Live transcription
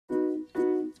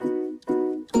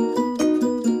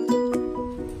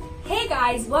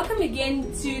guys, welcome again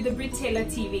to the Brit Taylor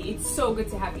TV. It's so good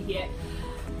to have you here.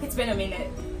 It's been a minute.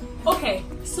 Okay,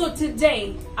 so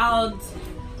today I'll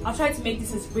try to make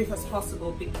this as brief as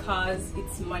possible because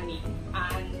it's money,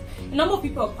 and a number of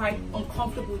people are quite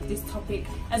uncomfortable with this topic,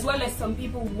 as well as some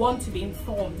people want to be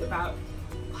informed about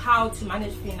how to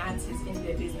manage finances in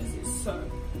their businesses. So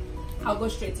I'll go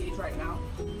straight to it right now.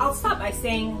 I'll start by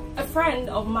saying a friend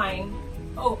of mine,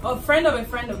 a friend of a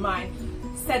friend of mine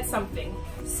said something.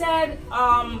 Said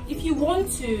if you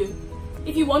want to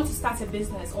start a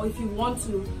business, or if you want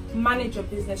to manage your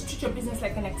business, treat your business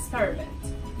like an experiment.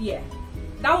 Yeah,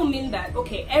 that will mean that,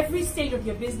 okay, every stage of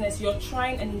your business you're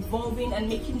trying and evolving and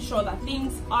making sure that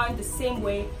things aren't the same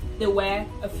way they were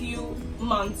a few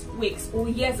months, weeks or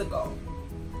years ago.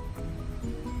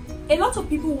 A lot of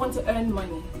people want to earn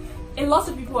money. A lot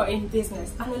of people are in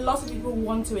business, and a lot of people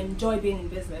want to enjoy being in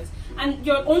business. And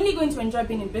you're only going to enjoy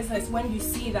being in business when you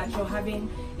see that you're having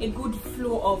a good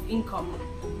flow of income.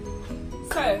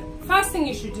 So, first thing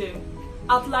you should do,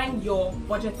 outline your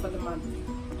budget for the month.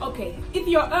 Okay, if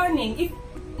you're earning,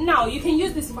 now you can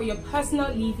use this for your personal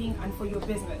living and for your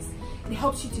business. It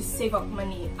helps you to save up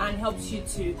money and helps you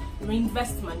to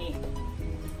reinvest money.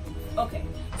 Okay,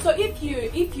 so if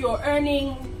you're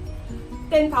earning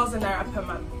 10,000 naira per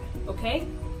month, okay,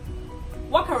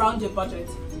 work around your budget.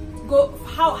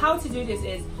 How to do this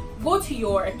is go to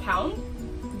your account,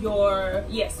 your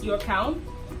account,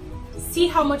 see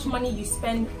how much money you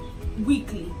spend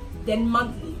weekly, then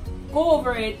monthly. Go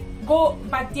over it, go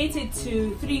backdate it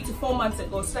to 3 to 4 months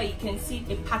ago so that you can see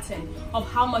a pattern of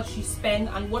how much you spend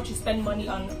and what you spend money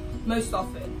on most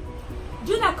often.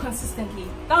 Do that consistently.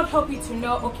 That will help you to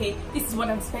know, okay, this is what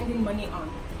I'm spending money on.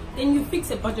 Then you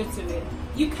fix a budget to it.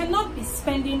 You cannot be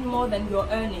spending more than you're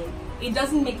earning. It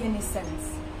doesn't make any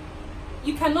sense.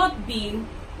 You cannot be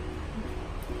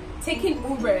taking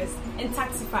Ubers and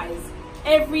Taxifys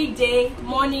every day,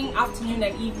 morning, afternoon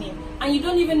and evening, and you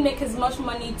don't even make as much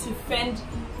money to fend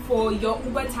for your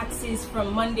Uber taxis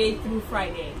from Monday through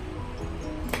Friday.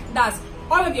 That's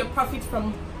all of your profit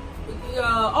from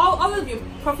all of your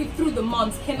profit through the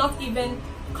month cannot even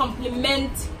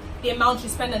complement the amount you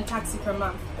spend on taxi per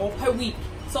month or per week.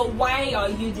 So why are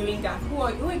you doing that?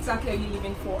 Who exactly are you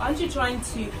living for? Aren't you trying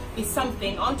to be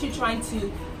something? Aren't you trying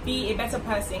to be a better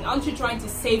person? Aren't you trying to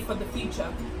save for the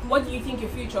future? What do you think your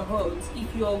future holds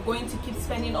if you're going to keep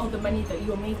spending all the money that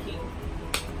you're making?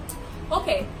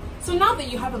 Okay, so now that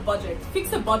you have a budget,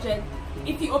 fix a budget.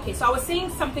 So I was saying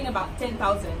something about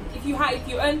 10,000. If you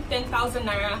earn 10,000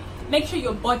 naira, make sure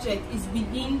your budget is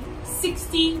within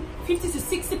 50 to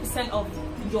 60% of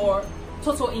your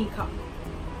total income.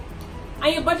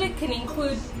 And your budget can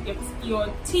include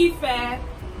your tea fare,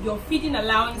 your feeding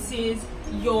allowances,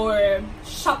 your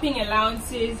shopping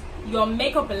allowances, your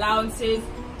makeup allowances,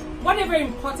 whatever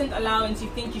important allowance you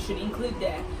think you should include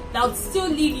there. That would still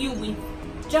leave you with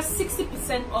just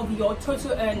 60% of your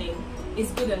total earning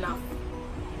is good enough.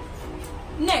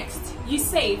 Next, you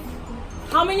save.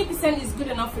 How many percent is good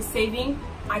enough for saving?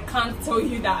 I can't tell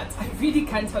you that. I really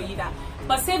can't tell you that.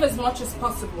 But save as much as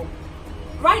possible.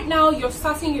 Right now, you're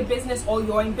starting your business or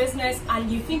you're in business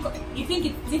and you think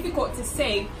it's difficult to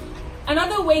save.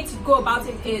 Another way to go about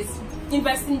it is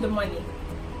investing the money.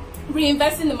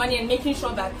 Reinvesting the money and making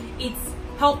sure that it's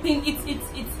helping,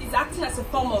 it's acting as a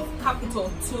form of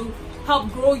capital to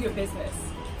help grow your business.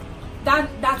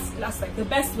 That's like the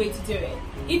best way to do it.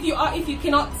 If you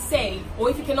cannot save,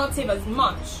 or if you cannot save as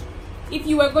much, if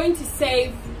you were going to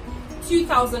save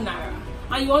 2,000 naira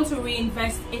and you want to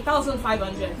reinvest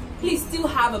 1,500, please still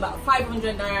have about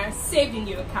 500 naira saved in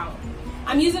your account.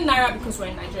 I'm using naira because we're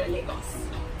in Nigeria, Lagos.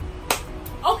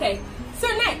 Okay, so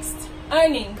next,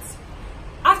 earnings.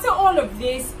 After all of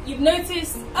this, you've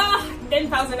noticed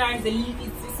 10,000 naira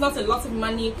it's not a lot of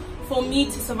money for me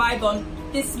to survive on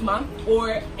this month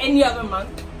or any other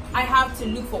month. I have to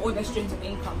look for other streams of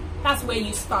income. That's where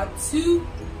you start to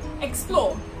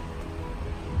explore.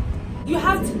 You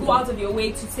have to go out of your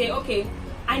way to say, okay,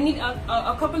 I need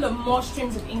a couple of more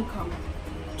streams of income.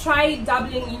 Try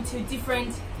dabbling into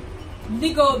different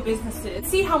legal businesses.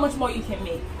 See how much more you can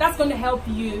make. That's going to help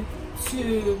you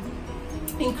to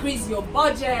increase your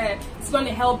budget. It's going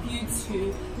to help you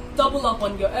to double up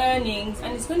on your earnings,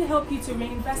 and it's going to help you to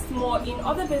reinvest more in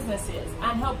other businesses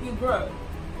and help you grow.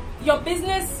 Your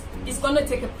business is going to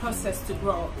take a process to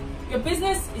grow. Your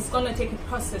business is going to take a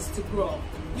process to grow.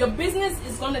 Your business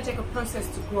is going to take a process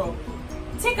to grow.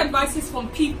 Take advices from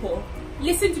people.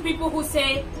 Listen to people who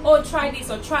say, oh, try this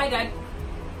or try that.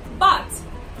 But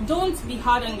don't be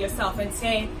hard on yourself and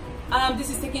say, this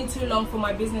is taking too long for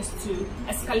my business to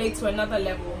escalate to another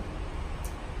level.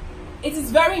 it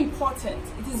is very important.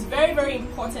 It is very, very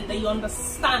important that you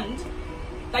understand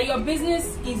that your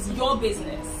business is your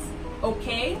business,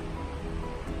 okay?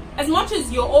 As much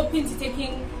as you're open to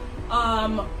taking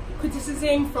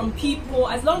criticism from people,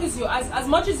 as much as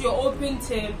you're open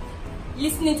to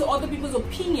listening to other people's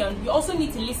opinion, you also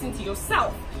need to listen to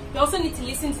yourself. You also need to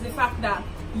listen to the fact that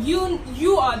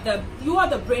you are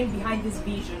the brain behind this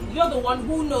vision. You're the one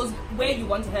who knows where you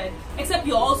want to head, except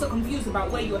you're also confused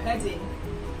about where you're heading.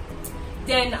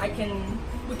 Then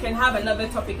we can have another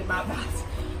topic about that.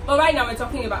 But right now we're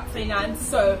talking about finance.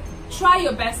 So try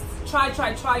your best, try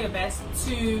your best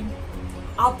to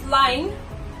outline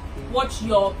what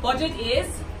your budget is,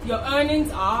 your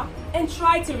earnings are, and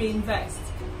try to reinvest.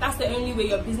 That's the only way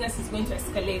your business is going to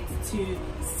escalate to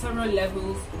several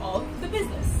levels of the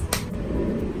business.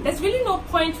 There's really no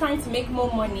point trying to make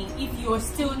more money if you're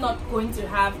still not going to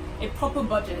have a proper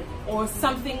budget or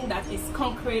something that is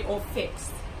concrete or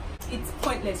fixed. It's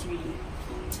pointless, really.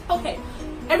 Okay,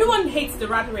 everyone hates the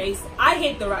rat race. I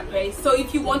hate the rat race. So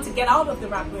if you want to get out of the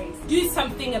rat race, do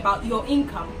something about your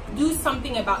income, do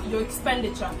something about your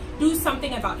expenditure, do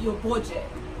something about your budget,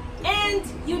 and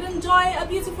you'll enjoy a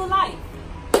beautiful life.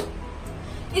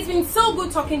 It's been so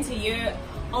good talking to you.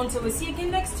 Until we see you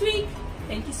again next week.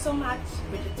 Thank you so much,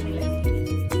 Bridget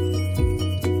Taylor.